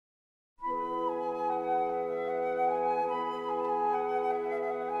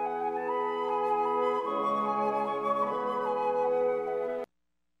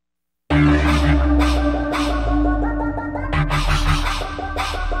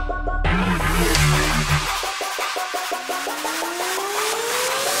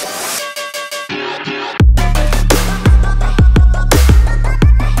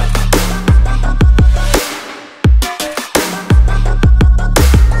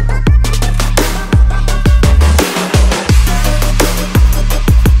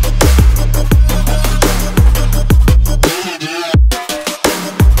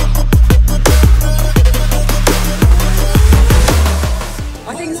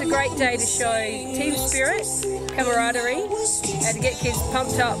a great day to show team spirit, camaraderie, and to get kids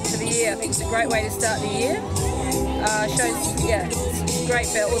pumped up for the year. I think it's a great way to start the year. Shows, yeah, it's great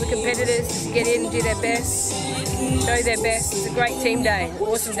for all the competitors to get in and do their best, show their best. It's a great team day,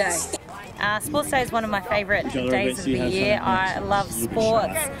 awesome day. Sports Day is one of my favourite days of the year. I love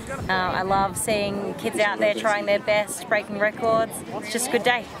sports. I love seeing kids out there trying their best, breaking records. It's just a good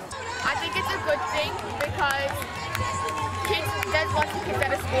day. I think it's a good thing because there's lots of kids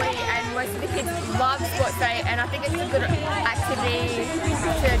that are sporty and most of the kids love Sports Day, and I think it's a good activity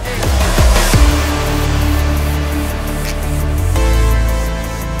to do.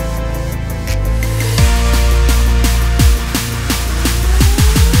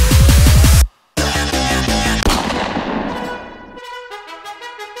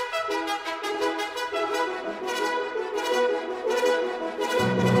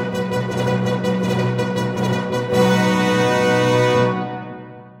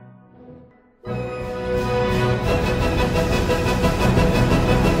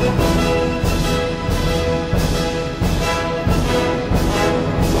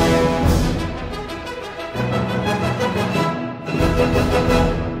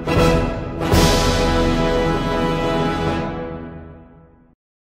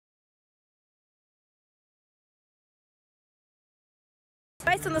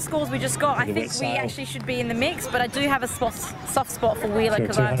 Based on the scores we just got, I think we actually should be in the mix, but I do have a soft spot for Wheeler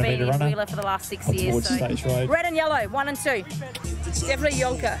because I've been in Wheeler for the last 6 years. So. Red and yellow, 1 and 2. Definitely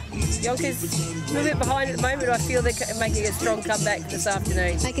Yonka. Yonka's a little bit behind at the moment, but I feel they're making a strong comeback this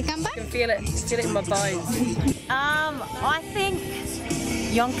afternoon. Make a comeback? I can feel it in my bones. I think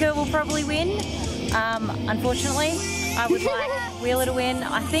Yonka will probably win. Unfortunately, I would like Wheeler to win.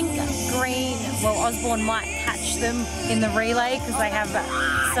 I think Osborne might catch them in the relay because they have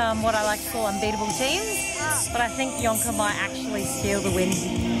some what I like to call unbeatable teams. But I think Yonka might actually steal the win,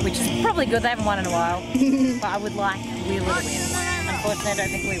 which is probably good. They haven't won in a while. But I would like Wheeler to win. Unfortunately, I don't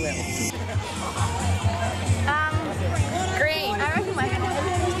think we will. Green. I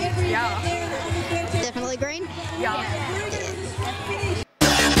reckon. Yeah.